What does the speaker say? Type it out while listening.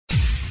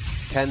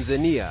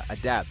Tanzania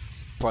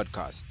Adapts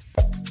podcast.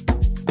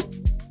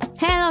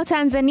 Hello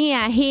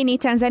Tanzania, hii ni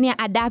Tanzania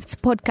Adapts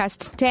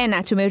podcast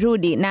tena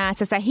tumerudi na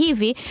sasa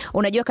hivi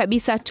unajua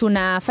kabisa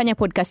tunafanya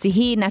podcast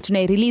hii na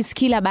tunai-release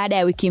kila baada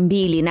ya wiki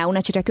 2 na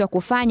unachotakiwa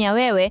kufanya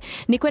wewe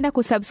ni kwenda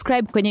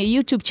kusubscribe kwenye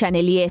YouTube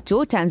channel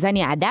yetu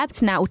Tanzania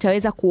Adapts na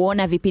utaweza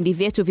kuona vipindi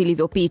vyetu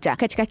vilivyopita.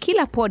 Katika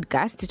kila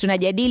podcast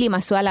tunajadili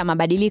masuala ya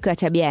mabadiliko ya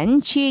tabia ya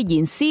nchi,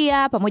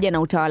 jinsia pamoja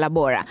na utawala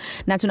bora.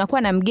 Na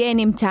tunakuwa na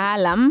mgeni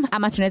mtaalam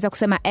ama tunaweza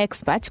kusema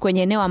expert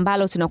kwenye eneo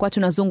ambalo tunakuwa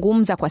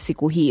tunazungumza kwa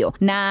siku hiyo.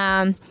 Na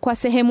kwa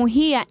sehemu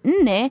hii ya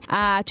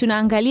 4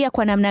 tunaangalia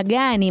kwa namna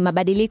gani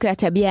mabadiliko ya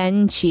tabia ya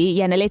nchi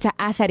yanaleta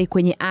athari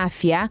kwenye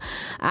afya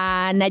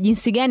na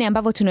jinsi gani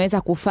ambavyo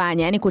tunaweza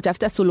kufanya, yani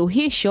kutafuta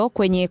suluhisho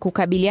kwenye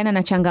kukabiliana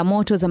na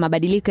changamoto za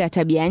mabadiliko ya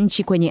tabia ya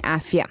nchi kwenye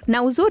afya.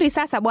 Na uzuri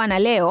sasa bwana,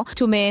 leo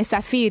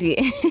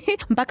tumesafiri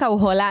mpaka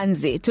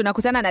Uholanzi.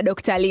 Tunakutana na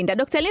Dr. Linda.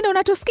 Dr. Linda,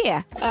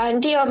 unatusikia?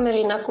 Ndio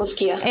Mary,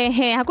 nakusikia.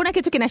 Hakuna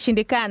kitu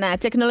kinashindikana.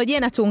 Teknolojia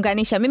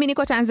inatuunganisha. Mimi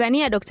niko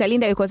Tanzania, Dr.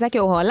 Linda yuko zake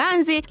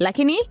Uholanzi,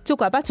 lakini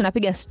tuko hapa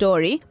tunapiga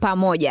story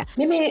pamoja.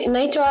 Mimi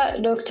naitwa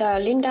Dr.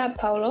 Linda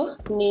Paulo,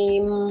 ni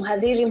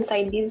mhadhiri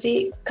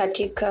msaidizi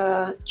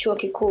katika chuo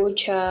kikuu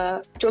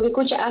cha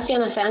afya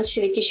na sayansi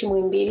shirikishi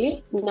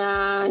Muhimbili,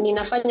 na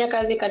ninafanya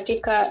kazi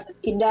katika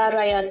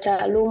idara ya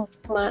taaluma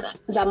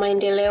za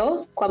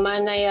maendeleo kwa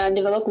maana ya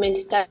development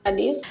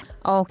studies.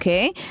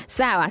 Okay,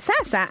 sawa.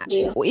 Sasa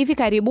hivi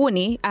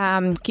karibuni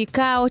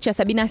kikao cha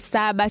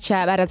 77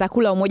 cha Baraza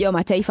Kuu la Umoja wa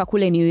Mataifa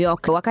kule New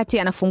York, wakati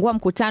anafungua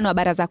mkutano wa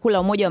Baraza Kuu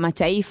la Umoja wa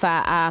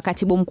Mataifa,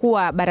 katibu mkuu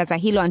wa baraza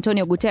hilo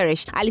Antonio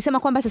Guterres alisema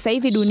kwamba sasa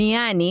hivi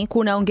duniani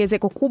kuna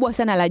ongezeko kubwa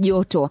sana la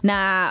joto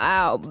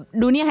na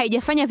dunia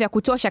haijafanya vya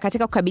kutosha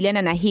katika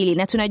kukabiliana na hili,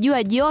 na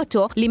tunajua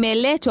joto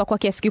limeletwa kwa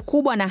kiasi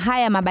kikubwa na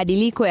haya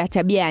mabadiliko ya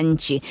tabia ya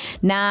nchi.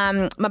 Na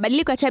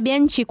mabadiliko ya tabia ya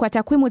nchi kwa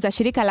takwimu za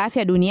Shirika la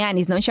Afya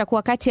Duniani zinaonyesha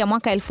kuwa kati ya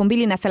mwaka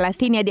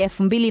 2030 hadi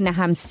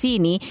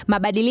 2050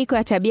 mabadiliko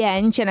ya tabia ya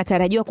nchi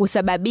yanatarajiwa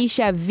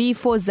kusababisha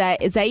vifo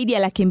zaidi ya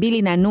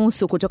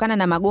 250,000 kutokana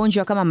na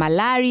magonjwa kama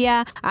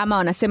malaria ama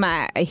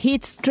wanasema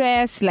heat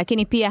stress,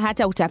 lakini pia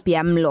hata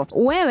utapiamlo.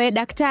 Wewe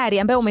daktari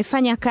ambaye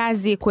umefanya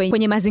kazi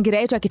kwenye mazingira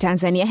yetu ya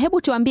Kitanzania,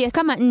 hebu tuambie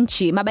kama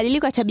nchi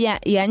mabadiliko ya tabia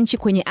ya nchi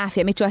kwenye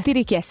afya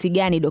yametuathiri kiasi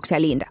gani, Dr.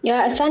 Linda?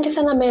 Asante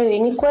sana Mary.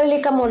 Ni kweli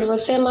kama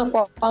ulivyosema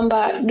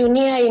kwamba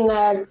dunia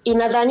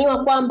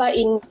inadhaniwa kwamba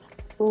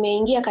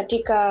imeingia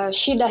katika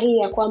shida hii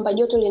ya kwamba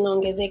joto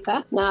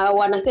linaongezeka, na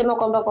wanasema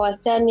kwamba kwa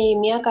wastani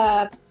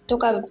miaka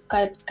toka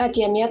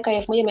kati ya miaka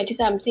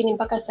 1950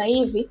 mpaka sasa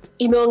hivi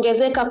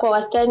imeongezeka kwa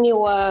wastani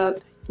wa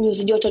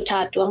nyuzi joto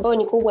 3, ambayo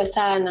ni kubwa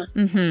sana.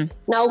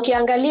 Na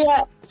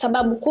ukiangalia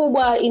sababu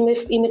kubwa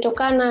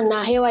imetokana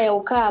na hewa ya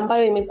ukaa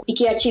ambayo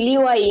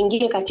ikiachiliwa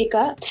iingie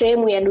katika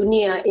sehemu ya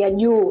dunia ya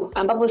juu,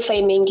 ambapo sasa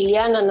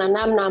imeingiliana na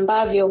namna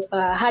ambavyo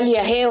hali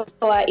ya hewa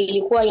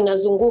ilikuwa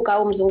inazunguka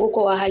au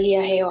mzunguko wa hali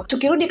ya hewa.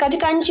 Tukirudi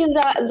katika nchi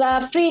za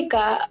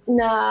Afrika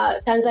na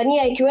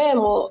Tanzania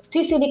ikiwemo,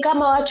 sisi ni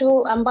kama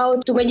watu ambao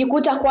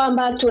tumejikuta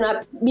kwamba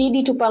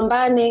tunabidi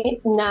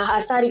tupambane na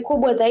athari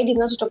kubwa zaidi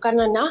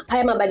zinazotokana na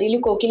haya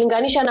mabadiliko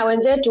ukilinganisha na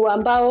wenzetu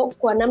ambao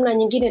kwa namna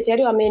nyingine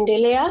tayari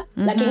wameendelea,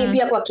 lakini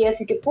pia kwa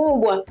kiasi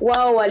kikubwa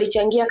wao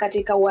walichangia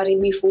katika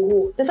uharibifu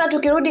huu. Sasa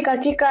tukirudi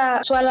katika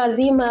swala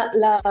zima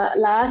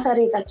la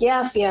athari za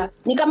kiafya,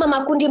 ni kama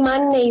makundi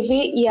 4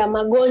 hivi ya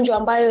magonjwa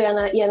ambayo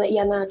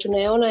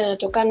tunayaona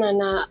yanatokana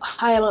na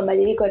haya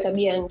mabadiliko ya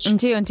tabia nchi.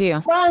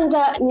 Ndio.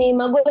 Kwanza ni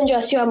magonjwa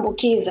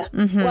yasiyoambukiza,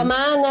 kwa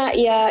maana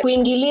ya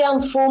kuingilia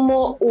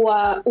mfumo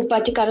wa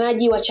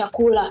upatikanaji wa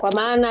chakula, kwa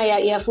maana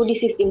ya food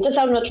system.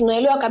 Sasa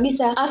tunaelewa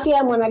kabisa afya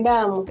ya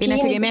mwanadamu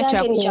inategemea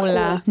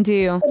chakula.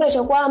 Ndio.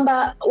 Kwa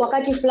kwamba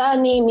wakati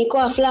fulani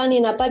mikoa fulani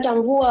inapata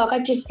mvua,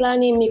 wakati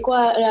fulani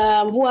mikoa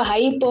mvua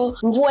haipo,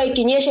 mvua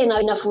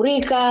ikinyesha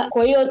inafurika.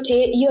 Kwa hiyo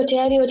hiyo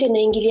tayari yote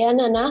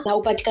inaingiliana na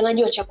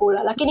upatikanaji wa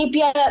chakula. Lakini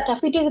pia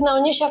tafiti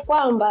zinaonyesha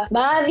kwamba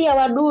baadhi ya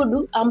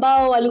wadudu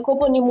ambao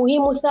walikopo ni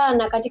muhimu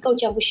sana katika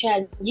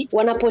uchavushaji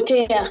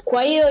wanapotea.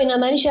 Kwa hiyo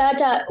inamaanisha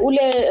hata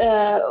ule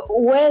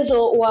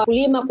uwezo wa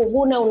kulima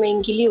kuvuna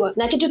unaingiliwa.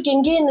 Na kitu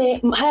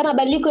kingine, haya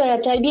mabadiliko ya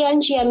tabia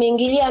nchi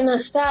yameingiliana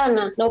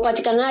sana na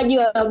upatikanaji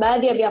wa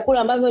baadhi ya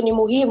vyakula ambavyo ni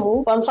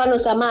muhimu, kwa mfano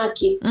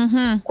samaki.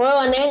 Kwa hiyo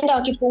wanaenda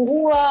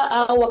wakipungua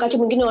au wakati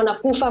mwingine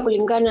wanakufa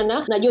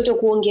kulingana na joto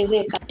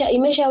kuongezeka.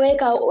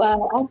 Imeshaweka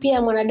afya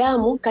ya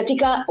mwanadamu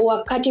katika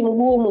wakati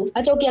mgumu.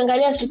 Hata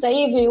ukiangalia sasa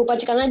hivi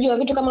upatikanaji wa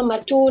vitu kama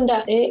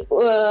matunda,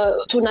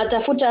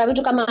 tunatafuta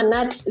vitu kama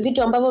nuts,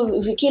 vitu ambavyo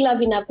vikila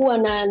vinakuwa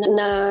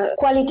na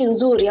quality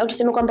nzuri au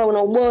tuseme kwamba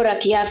una ubora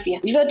kiafya.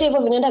 Vyote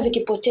hivyo vinaenda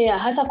vikipotea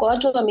hasa kwa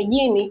watu wa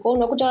mijini Kwa hiyo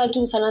unakuta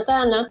watu sana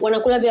sana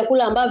wanakula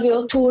vyakula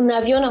ambavyo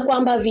tunaviona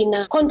kwamba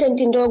vina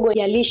content ndogo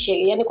ya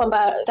lishe, yani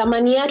kwamba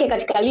thamani yake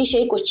katika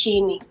lishe iko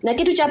chini. Na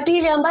kitu cha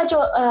pili ambacho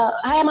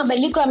haya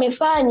mabadiliko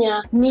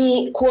yamefanya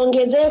ni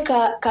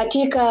kuongezeka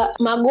katika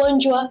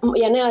magonjwa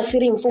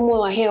yanayoathiri mfumo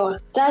wa hewa.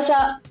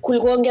 Sasa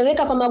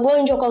kuongezeka kwa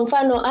magonjwa, kwa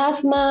mfano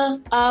asthma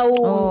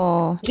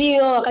au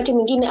zio, wakati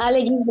mwingine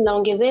allergies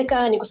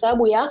zinaongezeka, ni kwa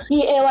sababu ya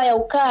hii hewa ya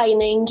ukaa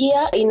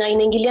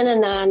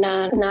inaingiliana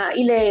na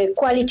ile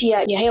quality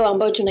ya hewa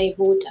ambayo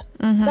tunaivuta.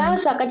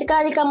 Sasa katika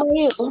hali kama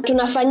hiyo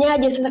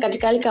tunafanyaje sasa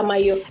katika hali kama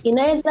hiyo?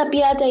 Inaweza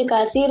pia hata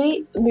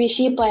ikaathiri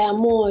mishipa ya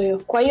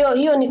moyo. Kwa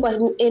hiyo ni kwa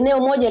eneo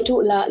moja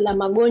tu la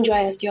magonjwa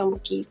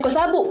yasiyoambukiza. Kwa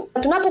sababu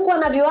tunapokuwa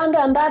na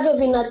viwanda ambavyo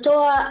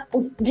vinatoa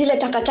zile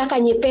takataka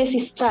nyepesi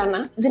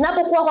sana,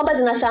 zinapokuwa kwamba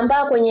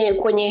zinasambaa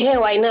kwenye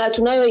hewa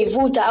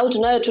tunayoivuta au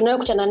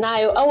tunayokutana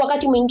nayo, au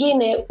wakati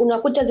mwingine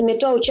unakuta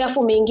zimetoa uchafu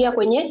umeingia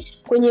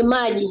kwenye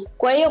maji.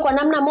 Kwa hiyo kwa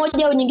namna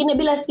moja au nyingine,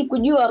 bila sisi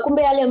kujua,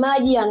 kumbe yale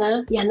maji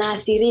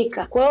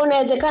yanaathirika. Kwa hiyo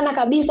inawezekana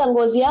kabisa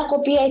ngozi yako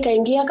pia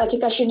ikaingia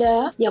katika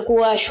shida ya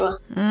kuwashwa.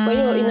 Kwa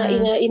hiyo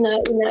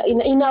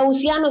ina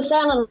uhusiano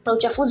sana na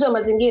uchafuzi wa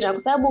mazingira, kwa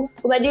sababu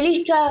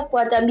kubadilika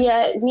kwa tabia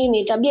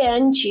ya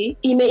nchi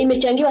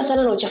imechangiwa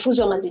sana na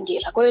uchafuzi wa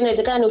mazingira. Kwa hiyo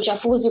inawezekana ni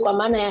uchafuzi kwa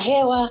maana ya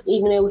hewa,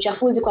 ni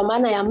uchafuzi kwa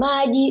maana ya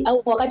maji,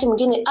 au wakati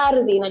mwingine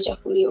ardhi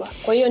inachafuliwa.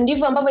 Kwa hiyo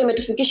ndivyo ambavyo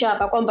imetufikisha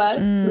hapa kwamba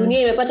dunia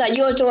imepata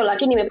joto,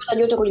 lakini imepata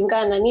joto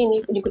kulingana na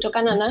nini? Ni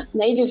kutokana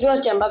na hivi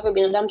vyote ambavyo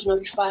binadamu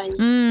tunavifanya.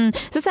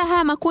 Sasa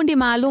haya makundi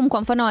maalum,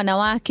 kwa mfano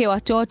wanawake,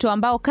 watoto,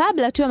 ambao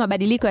kabla tu ya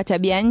mabadiliko ya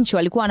tabia nchi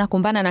walikuwa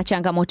wanakumbana na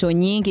changamoto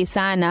nyingi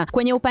sana,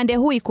 kwenye upande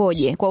huu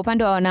ikoje? Kwa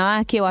upande wa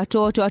wanawake,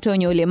 watoto, watu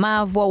wenye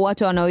ulemavu au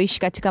watu wanaoishi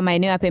katika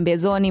maeneo ya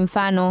pembezoni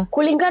mfano?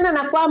 Kulingana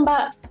na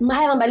kwamba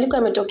haya mabadiliko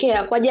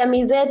yametokea kwa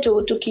jamii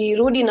zetu,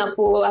 tukirudi na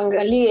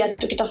kuangalia,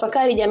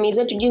 tukitafakari jamii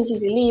zetu jinsi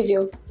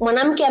zilivyo,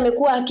 mwanamke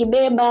amekuwa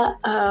akibeba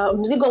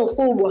mzigo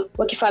mkubwa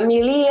wa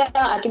kifamilia,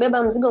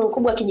 akibeba mzigo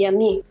mkubwa wa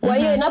kijamii. Kwa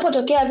hiyo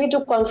inapotokea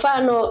vitu, kwa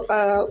mfano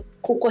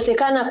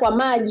kukosekana kwa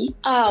maji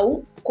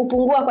au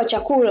kupungua kwa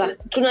chakula,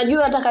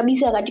 tunajua hata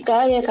kabisa katika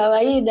hali ya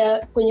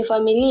kawaida kwenye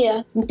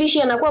familia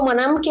mpishi anakuwa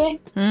mwanamke.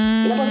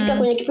 Inapofika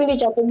kwenye kipindi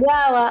cha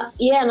kugawa,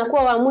 yeye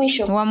anakuwa wa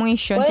mwisho. Kwa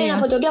hiyo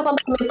inapotokea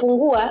kwamba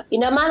imepungua,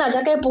 ina maana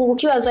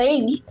atakayepungukiwa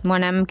zaidi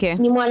mwanamke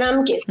ni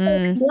mwanamke.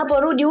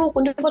 Tunaporudi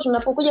huku ndipo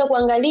tunapokuja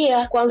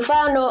kuangalia, kwa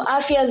mfano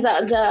afya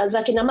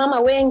za kina mama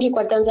wengi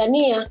kwa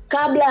Tanzania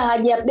kabla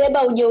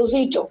hajabeba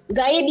ujauzito,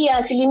 zaidi ya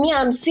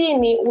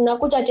 50%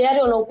 unakuta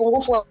tayari wana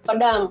upungufu wa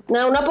damu.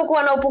 Na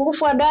unapokuwa na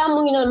upungufu wa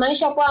damu,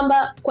 inamaanisha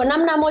kwamba kwa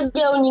namna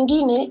moja au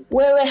nyingine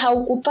wewe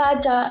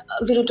haukupata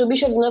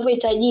virutubisho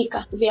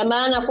vinavyohitajika, vya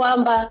maana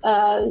kwamba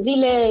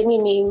zile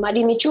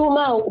madini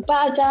chuma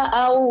haukupata,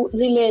 au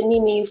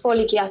zile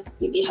folic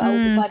acid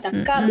haukupata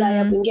kabla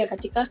ya kuingia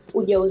katika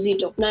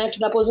ujauzito. Na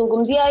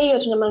tunapozungumzia hiyo,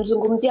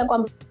 tunamzungumzia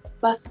kwamba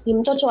ni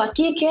mtoto wa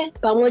kike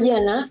pamoja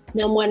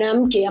na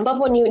mwanamke,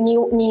 ambapo ni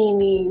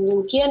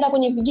ukienda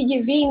kwenye vijiji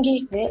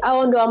vingi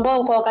au ndio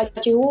ambao kwa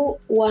wakati huu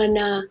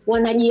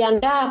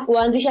wanajiandaa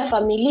kuanzisha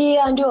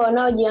familia, ndio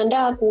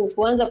wanaojiandaa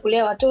kuanza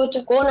kulea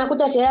watoto. Kwa hiyo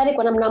unakuta tayari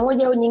kwa namna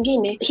moja au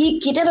nyingine, hii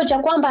kitendo cha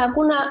kwamba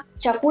hakuna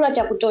chakula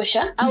cha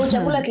kutosha au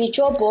chakula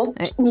kilichopo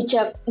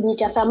ni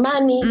cha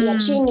thamani ya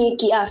chini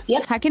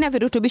kiafya, hakina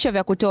virutubisho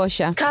vya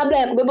kutosha kabla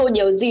ya kubeba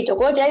ujauzito.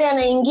 Kwa hiyo tayari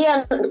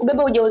anaingia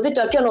kubeba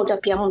ujauzito akiwa na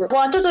utapiamlo. Kwa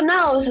watoto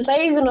nao sasa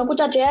hizi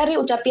unakuta tayari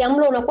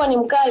utapiamlo unakuwa ni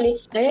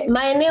mkali.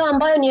 Maeneo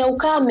ambayo ni ya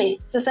ukame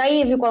sasa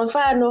hivi, kwa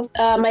mfano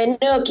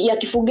maeneo ya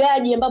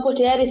kifugaji ambapo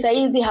tayari sasa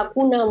hizi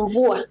hakuna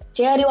mvua,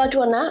 tayari watu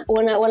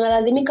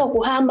wanalazimika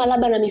kuhama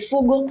labda na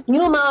mifugo.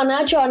 Nyuma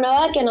wanaachwa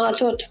wanawake na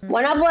watoto.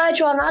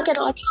 Wanavyoachwa wanawake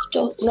na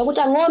watoto,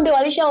 unakuta ng'ombe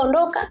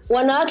walishaondoka,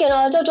 wanawake na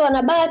watoto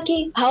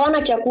wanabaki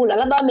hawana chakula,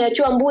 labda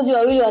wameachiwa mbuzi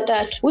 2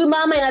 watatu. Huyu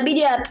mama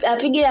inabidi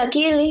apige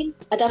akili,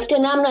 atafute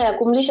namna ya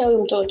kumlisha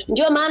huyu mtoto.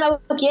 Ndio maana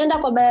ukienda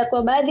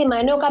kwa baadhi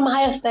maeneo kama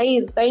haya sasa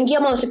hizi, kaingia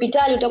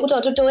hospitali utakuta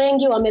watoto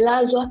wengi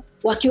wamelazwa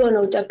wakiwa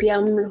na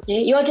utapiamlo.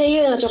 Yote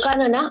hiyo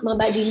inatokana na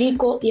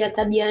mabadiliko ya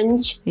tabia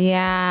nchi.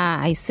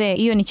 I say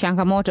hiyo ni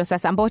changamoto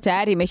sasa ambayo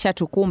tayari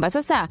imeshatukumba.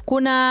 Sasa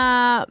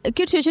kuna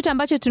kitu chochote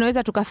ambacho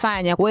tunaweza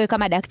tukafanya, wewe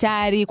kama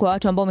daktari, kwa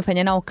watu ambao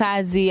umefanya nao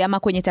kazi ama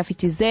kwenye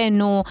tafiti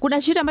zenu,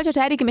 kuna chochote ambacho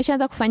tayari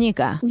kimeshaanza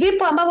kufanyika?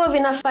 Vipo ambavyo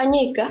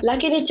vinafanyika,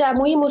 lakini cha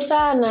muhimu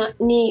sana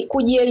ni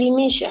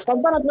kujielimisha. Kwa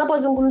mfano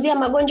tunapozungumzia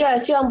magonjwa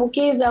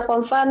yasiyoambukiza, kwa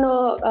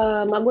mfano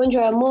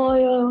magonjwa ya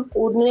moyo,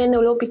 unene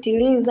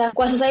uliopitiliza,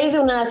 kwa sasa hizi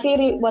unaathiri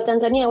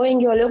Watanzania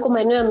wengi walioko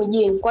maeneo ya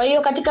mijini. Kwa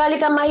hiyo katika hali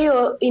kama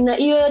hiyo,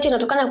 hiyo yote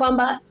inatokana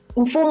kwamba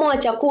mfumo wa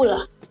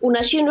chakula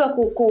unashindwa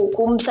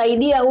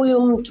kumsaidia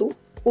huyu mtu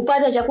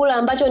kupata chakula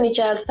ambacho ni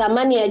cha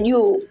thamani ya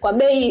juu kwa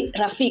bei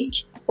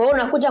rafiki. Kwa hiyo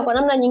unakuta kwa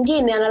namna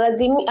nyingine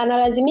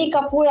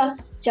analazimika kula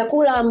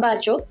chakula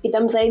ambacho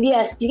kitamsaidia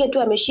asijike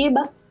tu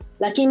ameshiba,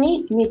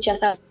 lakini ni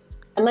cha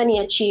thamani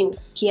ya chini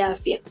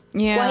kiafya.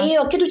 Kwa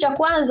hiyo kitu cha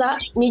kwanza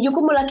ni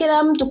jukumu la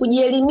kila mtu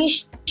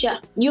kujielimisha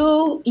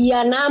juu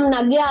ya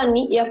namna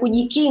gani ya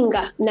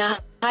kujikinga na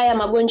haya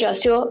magonjwa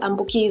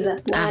yasiyoambukiza.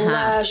 Na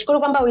nashukuru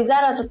kwamba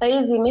wizara sasa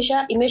hizi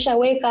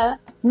imeshaweka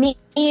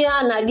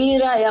nia na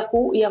dira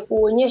ya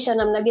kuonyesha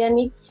namna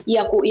gani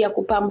ya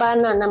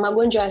kupambana na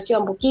magonjwa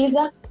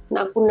yasiyoambukiza,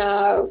 na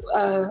kuna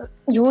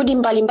juhudi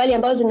mbalimbali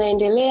ambazo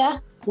zinaendelea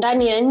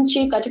ndani ya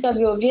nchi. Katika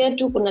vyuo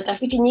vyetu kuna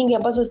tafiti nyingi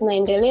ambazo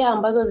zinaendelea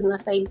ambazo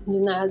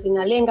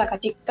zinalenga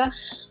katika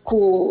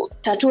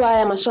kutatua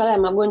haya masuala ya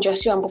magonjwa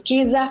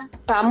yasiyoambukiza.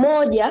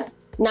 Pamoja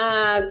na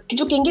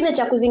kitu kingine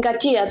cha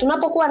kuzingatia,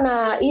 tunapokuwa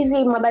na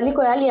hizi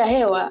mabadiliko ya hali ya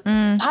hewa,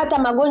 hata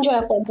magonjwa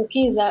ya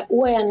kuambukiza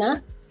huwa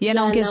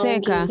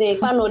yanaongezeka.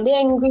 Mfano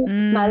dengue,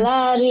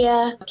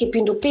 malaria,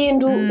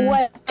 kipindupindu,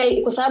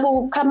 kwa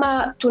sababu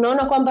kama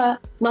tunaona kwamba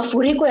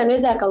mafuriko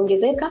yanaweza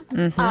yakaongezeka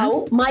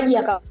au maji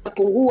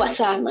yakapungua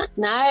sana,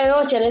 na hayo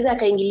yote yanaweza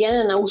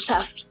yakaingiliana na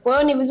usafi. Kwa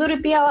hiyo ni vizuri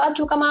pia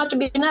watu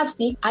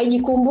binafsi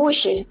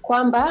ajikumbushe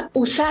kwamba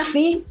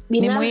usafi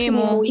binafsi ni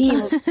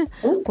muhimu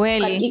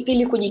kweli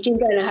ili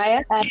kujikinga na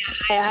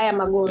haya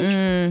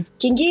magonjwa.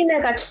 Kingine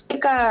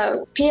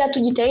pia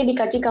tujitahidi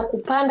katika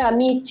kupanda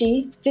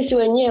miti sisi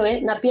wenyewe,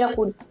 na pia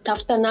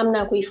kutafuta namna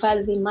ya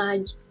kuhifadhi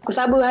maji, kwa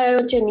sababu haya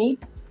yote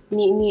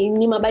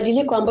ni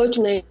mabadiliko ambayo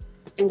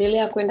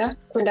tunaendelea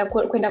kwenda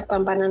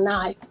kupambana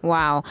nayo.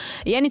 Wow.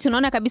 Yaani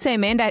tunaona kabisa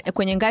imeenda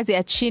kwenye ngazi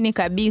ya chini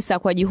kabisa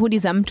kwa juhudi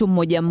za mtu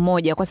mmoja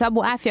mmoja, kwa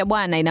sababu afya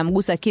bwana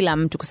inamgusa kila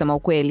mtu kusema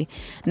ukweli.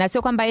 Na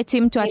sio kwamba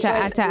eti mtu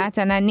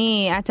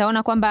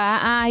ataona kwamba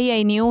hii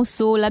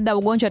hainihusu, labda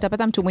ugonjwa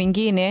atapata mtu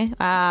mwingine.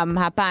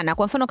 Hapana.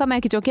 Kwa mfano kama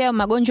ikitokea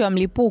magonjwa ya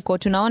mlipuko,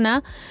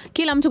 tunaona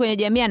kila mtu kwenye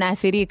jamii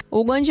anaathirika.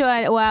 Ugonjwa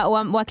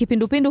wa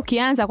kipindupindu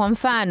kianza kwa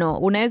mfano,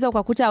 unaweza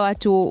ukakuta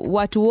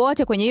watu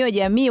wote kwenye hiyo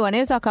jamii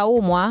wanaweza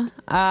kaumwa.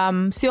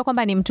 Sio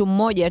kwamba ni mtu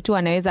mmoja tu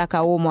anaweza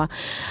akaumwa.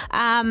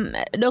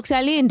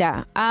 Dr.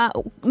 Linda,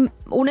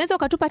 unaweza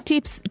ukatupa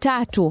tips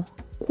 3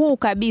 kuu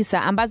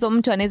kabisa ambazo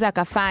mtu anaweza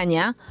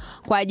akafanya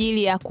kwa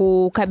ajili ya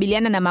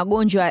kukabiliana na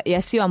magonjwa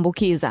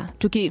yasiyoambukiza,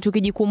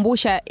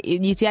 tukijikumbusha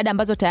jitihada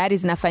ambazo tayari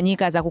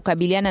zinafanyika za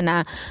kukabiliana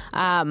na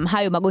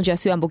hayo magonjwa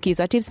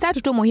yasiyoambukiza? Tips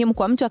 3 tu muhimu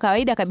kwa mtu wa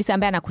kawaida kabisa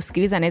ambaye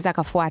anakusikiliza anaweza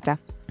akafuata.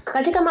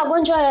 Katika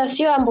magonjwa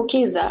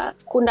yasiyoambukiza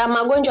kuna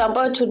magonjwa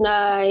ambayo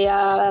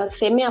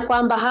tunayasemea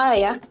kwamba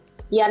haya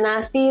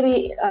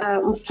yanaathiri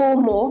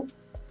mfumo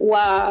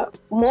wa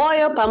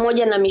moyo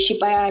pamoja na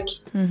mishipa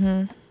yake.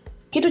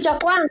 Kitu cha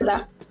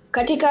kwanza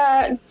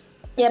katika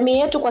jamii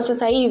yetu kwa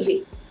sasa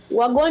hivi,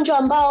 wagonjwa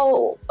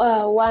ambao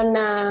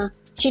wana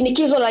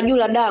shinikizo la juu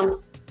la damu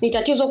ni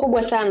tatizo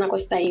kubwa sana kwa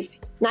sasa hivi,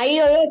 na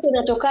hiyo yote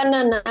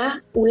inatokana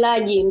na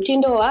ulaji,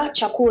 mtindo wa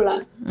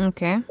chakula.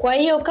 Okay. Kwa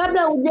hiyo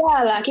kabla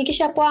hujala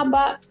hakikisha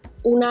kwamba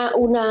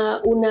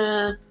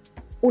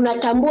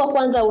unatambua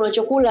kwanza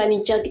unachokula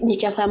ni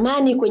cha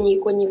thamani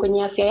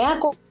kwenye afya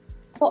yako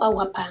au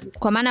hapana.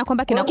 Kwa maana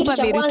kwamba kinakupa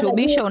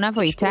virutubisho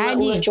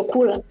unavyohitaji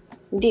unachokula.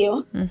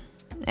 Ndio.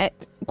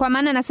 Kwa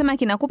maana nasema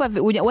kinakupa,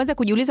 uweze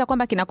kujiuliza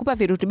kwamba kinakupa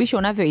virutubisho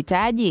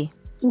unavyohitaji.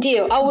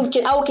 Ndio,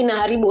 au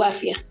kinaharibu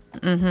afya.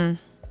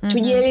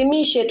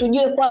 Tujielimishe,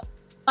 tujue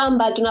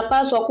kwamba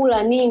tunapaswa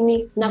kula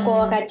nini na kwa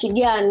wakati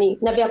gani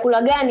na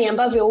vyakula gani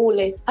ambavyo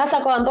ule, hasa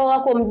kwa ambao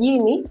wako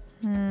mjini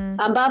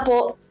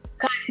ambapo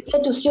kazi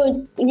zetu sio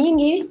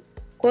nyingi.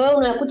 Kwa hiyo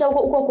unakuta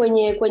uko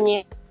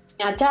kwenye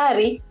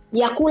hatari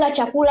ya kula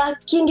chakula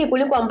kingi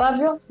kuliko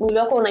ambavyo mwili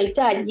wako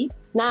unahitaji,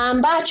 na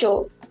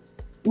ambacho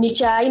ni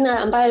cha aina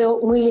ambayo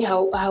mwili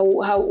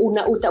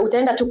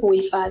utaenda tu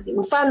kuhifadhi.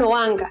 Mfano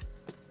wanga.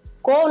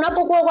 Kwa hiyo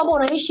unapokuwa kwamba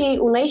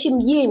unaishi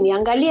mjini,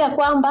 angalia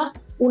kwamba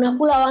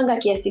unakula wanga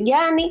kiasi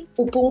gani,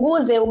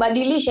 upunguze,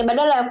 ubadilishe.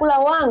 Badala ya kula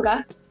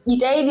wanga,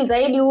 jitahidi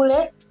zaidi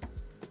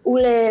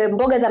ule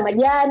mboga za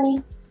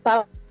majani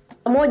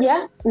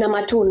pamoja na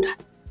matunda.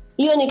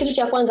 Hiyo ni kitu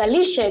cha kwanza.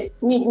 Lishe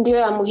ndio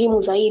ya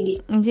muhimu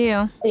zaidi.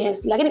 Ndio.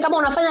 Yes. Lakini kama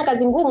unafanya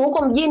kazi ngumu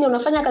huko mjini,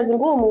 unafanya kazi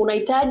ngumu,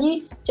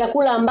 unahitaji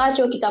chakula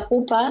ambacho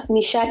kitakupa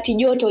nishati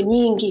joto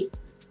nyingi.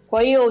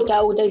 Kwa hiyo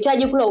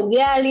utahitaji kula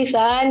ugali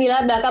sahani,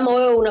 labda kama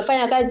wewe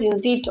unafanya kazi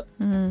nzito.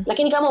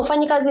 Lakini kama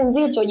ufanyi kazi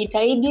nzito,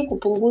 jitahidi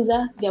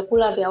kupunguza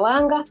vyakula vya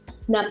wanga,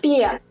 na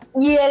pia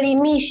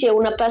jielimishe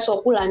unapaswa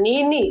kula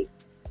nini.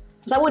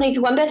 Sababu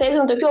nikikwambia sasa hizi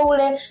unatakiwa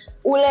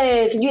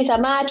ule sijui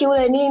samaki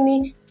ule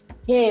nini,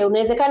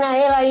 unawezekana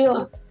hela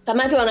hiyo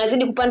samaki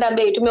wanazidi kupanda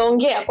bei.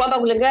 Tumeongea kwamba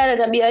kulingana na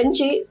tabia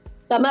nchi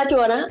samaki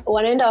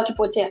wanaenda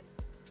wakipotea.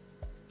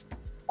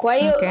 Kwa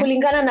hiyo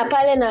kulingana na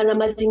pale na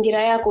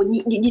mazingira yako,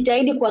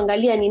 jitahidi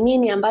kuangalia ni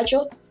nini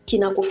ambacho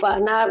kinakufaa.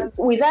 Na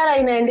wizara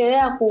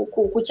inaendelea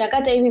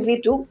kuchakata hivi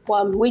vitu.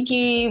 Kwa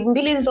wiki 2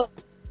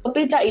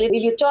 zilizopita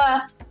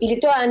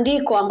ilitoa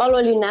andiko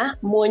ambalo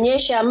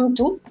linamuonyesha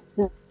mtu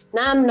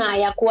namna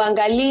ya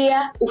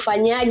kuangalia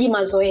ufanyaji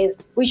mazoezi.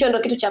 Hicho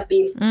ndio kitu cha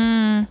pili.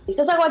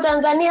 Sasa kwa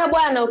Tanzania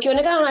bwana,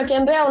 ukionekana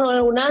unatembea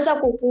unaanza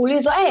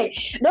kuulizwa,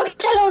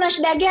 daktari leo una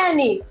shida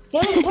gani?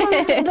 Mbona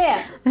unatembea?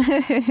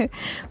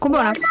 Kumbe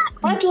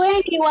watu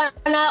wengi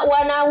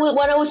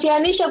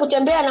wanahusianisha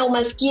kutembea na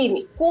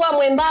umaskini, kuwa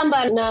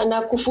mwembamba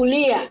na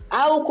kufulia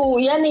au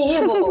yani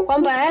hivyo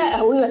kwamba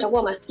huyu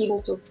atakuwa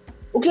maskini tu.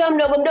 ukiwa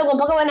mdogo mdogo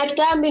mpaka uwe na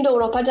kitambi ndio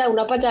unapata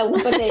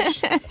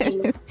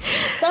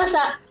Sasa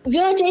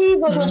vyote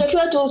hivyo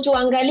tunatakiwa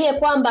tuangalie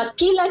kwamba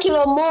kila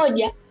kilo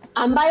moja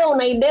ambayo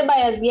unaibeba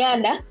ya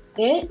ziada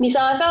ni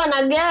sawasawa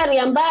na gari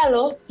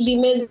ambalo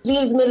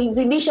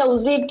limezidisha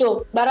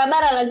uzito.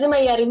 Barabara lazima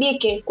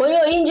iharibike, kwa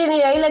hiyo injini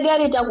ya ile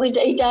gari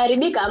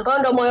itaharibika, ambayo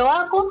ndio moyo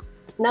wako,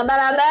 na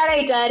barabara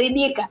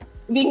itaharibika,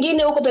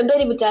 vingine huko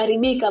pembeni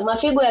vitaharibika,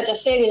 mafigo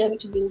yatafeli na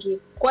vitu vingine.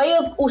 Kwa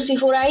hiyo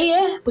usifurahie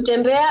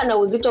kutembea na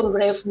uzito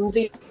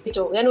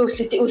mzito, yani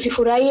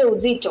usifurahie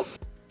uzito.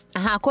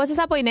 Kwa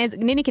sasa hapo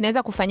nini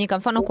kinaweza kufanyika,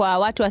 mfano kwa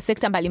watu wa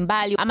sekta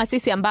mbalimbali ama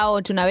sisi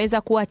ambao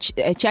tunaweza kuwa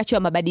chachu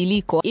ya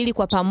mabadiliko, ili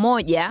kwa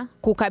pamoja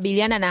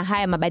kukabiliana na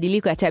haya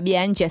mabadiliko ya tabia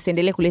ya nchi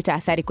yasiendelee kuleta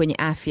athari kwenye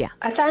afya?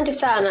 Asante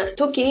sana.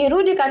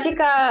 Tukirudi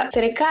katika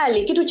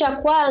serikali, kitu cha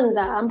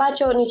kwanza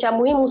ambacho ni cha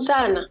muhimu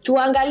sana,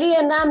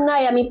 tuangalie namna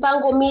ya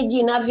mipango miji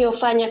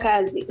inavyofanya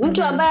kazi.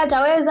 Mtu ambaye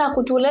ataweza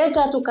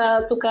kutuleta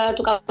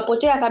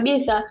tukapotea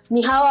kabisa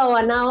ni hawa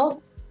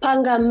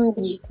wanaopanga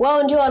mji.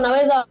 Wao ndio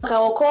wanaweza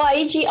wakaokoa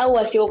hichi au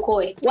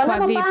wasiokoe.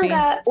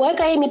 Wanapopanga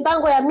weka hii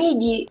mipango ya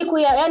miji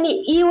yani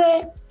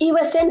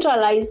iwe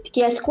centralized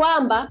kiasi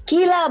kwamba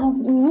kila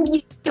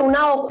mji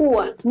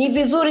unaokuwa ni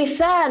vizuri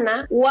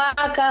sana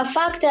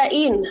factor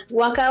in,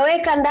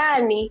 wakaweka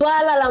ndani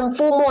swala la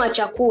mfumo wa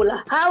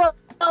chakula. Hawa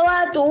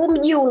watu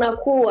mji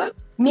unakuwa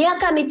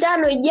miaka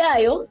 5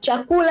 ijayo,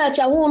 chakula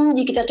cha huu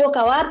mji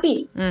kitatoka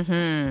wapi?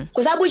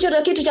 Kwa sababu hicho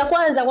ndio kitu cha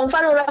kwanza. Kwa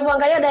mfano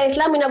unapoangalia Dar es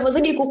Salaam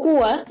inavyozidi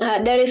kukua,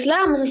 Dar es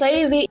Salaam sasa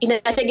hivi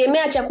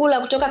inategemea chakula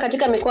kutoka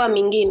katika mikoa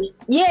mingine.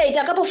 Je,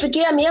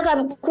 itakapofikia miaka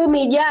 10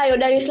 ijayo,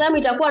 Dar es Salaam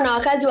itakuwa na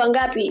wakazi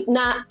wangapi,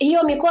 na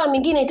hiyo mikoa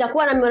mingine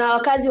itakuwa na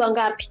wakazi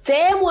wangapi?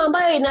 Sehemu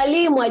ambayo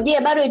inalimwa, je,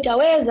 bado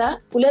itaweza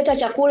kuleta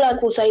chakula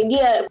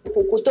kusaidia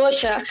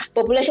kutosha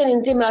population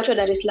nzima ya watu wa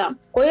Dar es Salaam?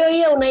 Kwa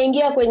hiyo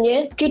unaingia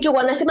kwenye kitu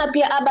wanasema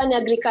pia urban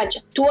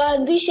agriculture.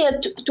 Tuanzishe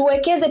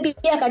tuwekeze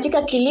pia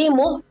katika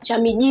kilimo cha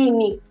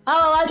mijini.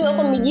 Hawa watu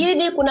wako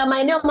mijini, kuna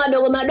maeneo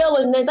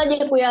madogo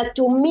zinawezaje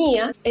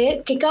kuyatumia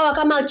kikawa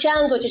kama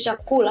chanzo cha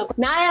chakula,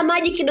 na haya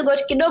maji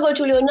kidogo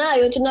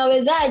tulionayo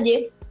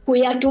tunawezaje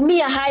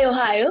kuyatumia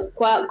hayo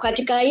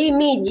katika hii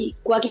miji,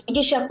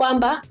 kuhakikisha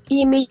kwamba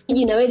hii miji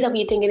inaweza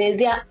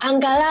kujitengenezea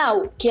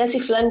angalau kiasi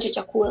fulani cha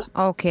chakula.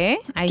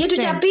 Kitu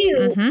cha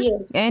pili,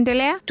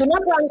 endelea.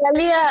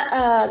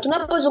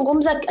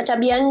 Tunapozungumza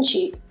tabia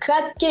nchi,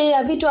 kati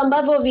ya vitu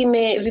ambavyo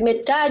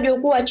vimetajwa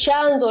kuwa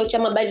chanzo cha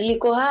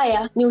mabadiliko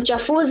haya ni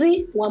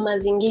uchafuzi wa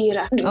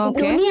mazingira.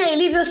 Dunia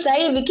ilivyo sasa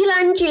hivi,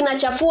 kila nchi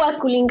inachafua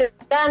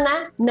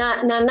kulingana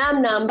na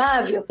namna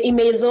ambavyo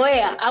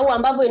imezoea au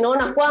ambavyo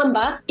inaona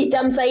kwamba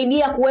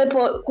itamsaidia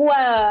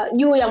kuwa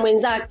juu ya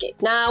mwenzake.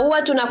 Na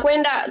huwa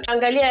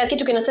tunaangalia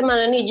kitu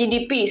kinasema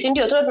GDP, si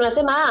ndio?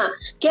 Tunasema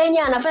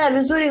Kenya anafanya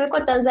vizuri kuliko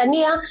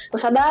Tanzania kwa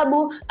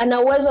sababu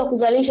ana uwezo wa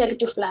kuzalisha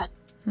kitu fulani.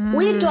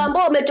 Wito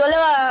ambao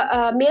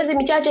umetolewa miezi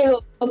michache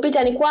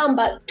iliyopita ni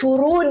kwamba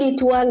turudi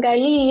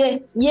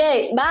tuangalie,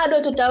 je,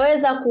 bado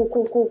tutaweza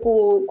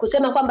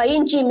kusema kwamba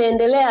nchi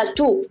imeendelea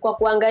tu kwa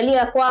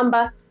kuangalia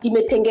kwamba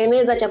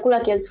imetengeneza chakula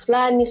kiasi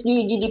fulani,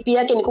 sijui GDP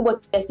yake ni kubwa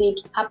kiasi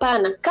hiki?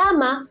 Hapana.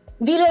 Kama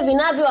vile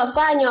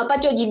vinavyowafanya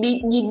wapate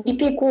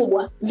GDP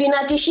kubwa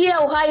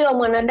vinatishia uhai wa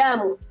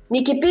mwanadamu,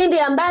 ni kipindi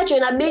ambacho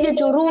inabidi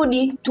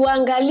turudi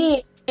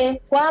tuangalie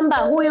kwamba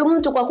huyu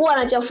mtu kwa kuwa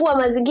anachafua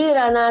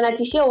mazingira na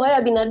anatishia uhai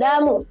wa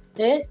binadamu,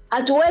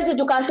 hatuwezi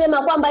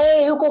tukasema kwamba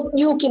yeye yuko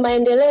juu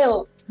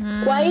kimaendeleo.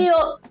 Kwa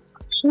hiyo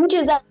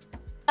nchi za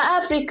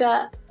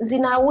Afrika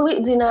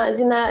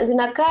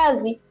zina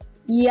kazi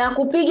ya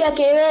kupiga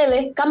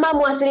kelele kama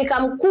mwathirika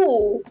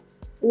mkuu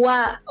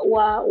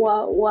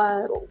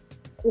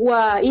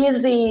wa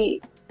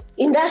hizi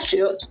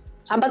industrials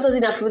ambazo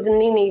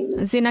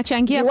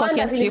zinachangia kwa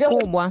kiasi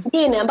kikubwa,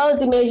 ambazo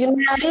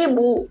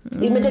zimeharibu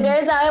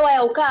imetengeneza hewa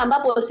ya ukaa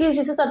ambapo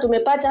sisi sasa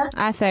tumepata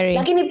athari.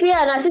 Lakini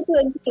pia na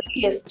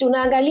sisi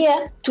tunaangalia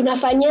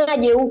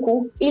tunafanyaje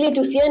huku ili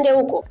tusiende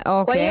huko.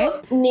 Kwa hiyo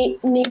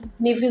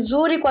ni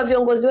vizuri kwa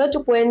viongozi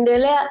wetu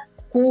kuendelea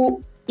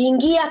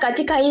kuingia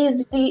katika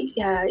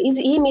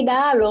hii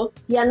midahalo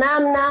ya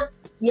namna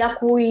ya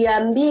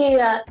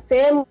kuiambia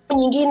sehemu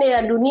nyingine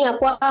ya dunia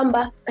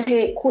kwamba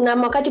kuna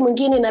wakati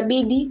mwingine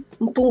inabidi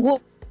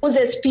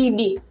mpunguze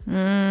spidi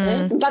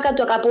mpaka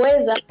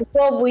tutakapoweza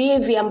kusolve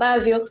hivi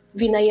ambavyo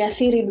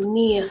vinaiathiri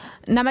dunia.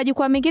 Na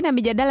majukwaa mengine ya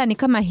mijadala ni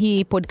kama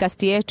hii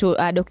podcast yetu,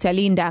 Dr.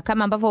 Linda,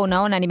 kama ambavyo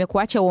unaona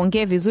nimekuacha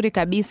uongee vizuri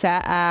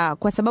kabisa,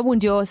 kwa sababu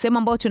ndio sehemu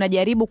ambayo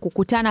tunajaribu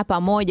kukutana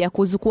pamoja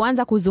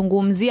kuanza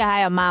kuzungumzia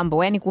haya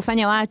mambo, yani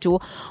kufanya watu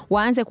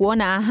waanze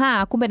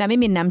kuona kumbe na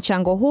mimi nina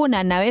mchango huu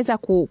na naweza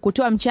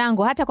kutoa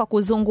mchango hata kwa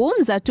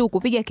kuzungumza tu,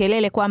 kupiga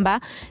kelele kwamba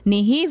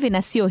ni hivi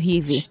na sio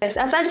hivi. Yes,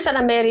 asante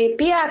sana Mary.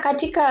 Pia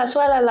katika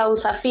swala la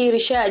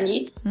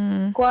usafirishaji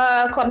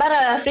kwa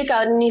bara la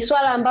Afrika ni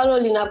swala ambalo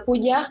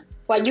linakuja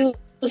kwa juu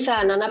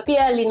sana na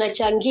pia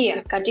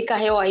linachangia katika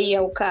hewa hii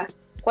ya ukaa.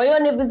 Kwa hiyo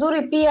ni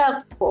vizuri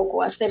pia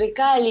kwa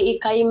serikali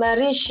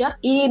ikaimarisha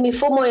hii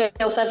mifumo ya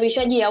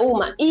usafirishaji ya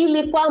umma,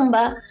 ili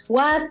kwamba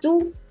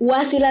watu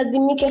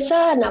wasilazimike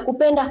sana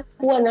kupenda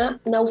kuwa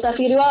na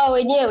usafiri wao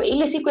wenyewe,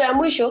 ili siku ya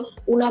mwisho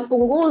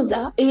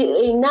unapunguza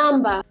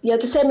namba ya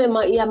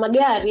tuseme ya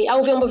magari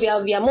au vyombo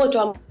vya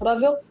moto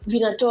ambavyo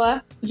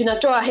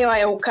vinatoa hewa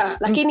ya ukaa.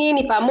 Lakini hii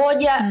ni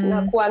pamoja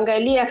na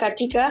kuangalia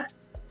katika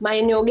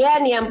maeneo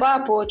gani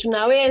ambapo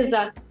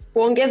tunaweza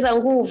kuongeza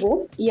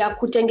nguvu ya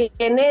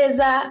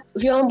kutengeneza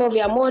vyombo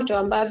vya moto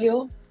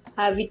ambavyo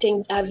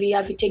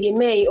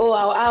havitegemei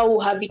au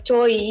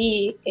havitoi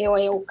hii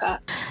hewa ya ukaa.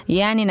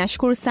 Yani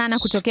nashukuru sana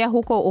kutokea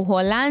huko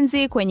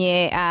Uholanzi.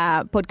 Kwenye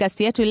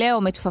podcast yetu leo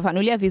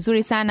umetufafanulia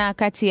vizuri sana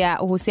kati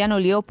ya uhusiano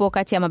uliopo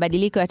kati ya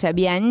mabadiliko ya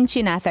tabia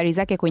nchi na athari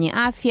zake kwenye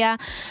afya,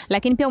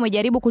 lakini pia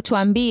umejaribu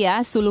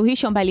kutuambia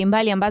suluhisho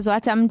mbalimbali ambazo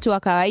hata mtu wa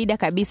kawaida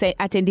kabisa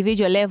at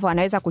individual level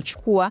anaweza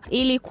kuchukua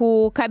ili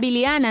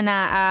kukabiliana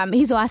na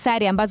hizo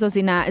athari ambazo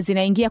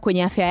zinaingia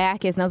kwenye afya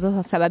yake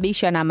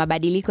zinazosababishwa na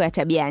mabadiliko ya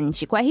tabia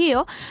nchi. Kwa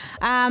hiyo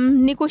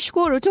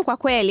nikushukuru tu kwa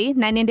kweli,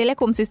 na niendelee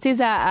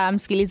kumsisitiza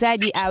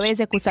msikilizaji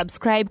aweze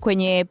kusubscribe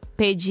kwenye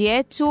page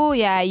yetu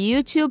ya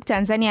YouTube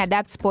Tanzania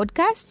Adapts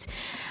podcast,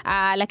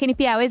 lakini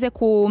pia aweze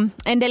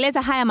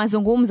kuendeleza haya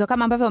mazungumzo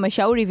kama ambavyo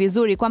umeshauri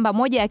vizuri kwamba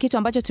moja ya kitu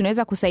ambacho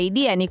tunaweza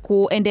kusaidia ni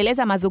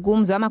kuendeleza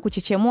mazungumzo ama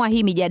kuchechemua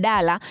hii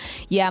mijadala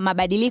ya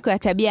mabadiliko ya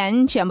tabia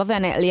nchi ambavyo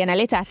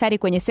yanaleta athari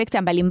kwenye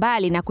sekta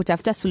mbalimbali na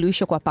kutafuta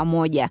suluhisho kwa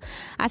pamoja.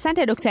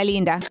 Asante Dr.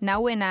 Linda, na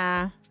uwe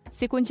na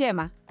siku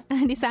njema.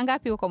 Ni saa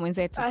ngapi huko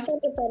mwenzetu?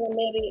 Asante sana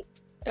Mary.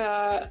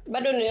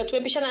 Bado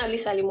tumepishana na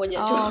lisali moja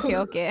tu.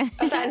 Okay.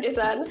 Asante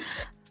sana.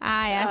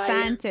 Aya,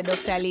 asante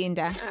Dr.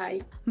 Linda.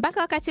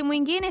 Mpaka wakati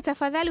mwingine,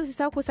 tafadhali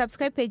usisahau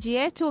kusubscribe page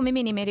yetu.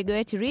 Mimi ni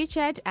Merigoet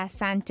Richard.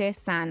 Asante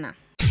sana.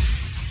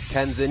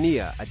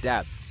 Tanzania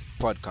Adapts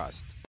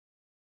podcast.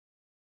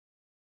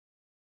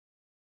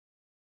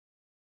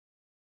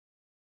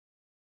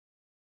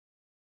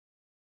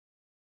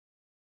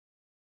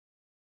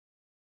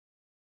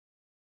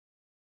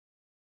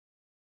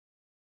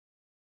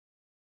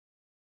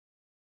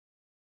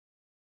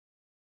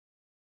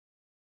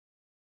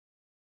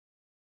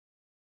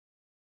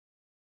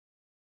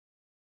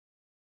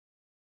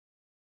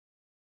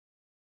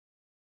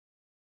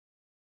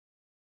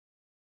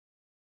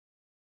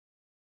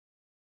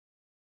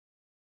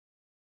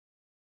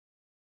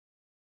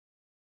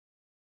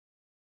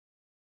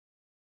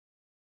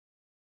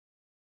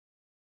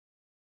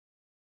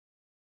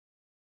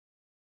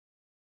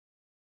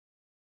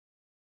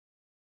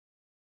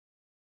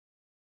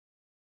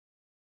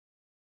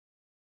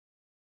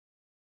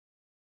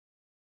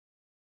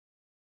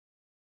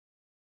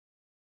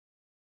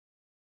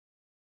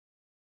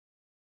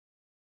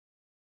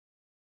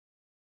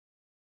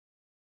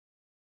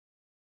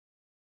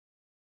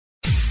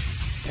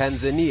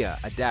 Tanzania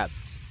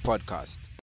Adapts podcast.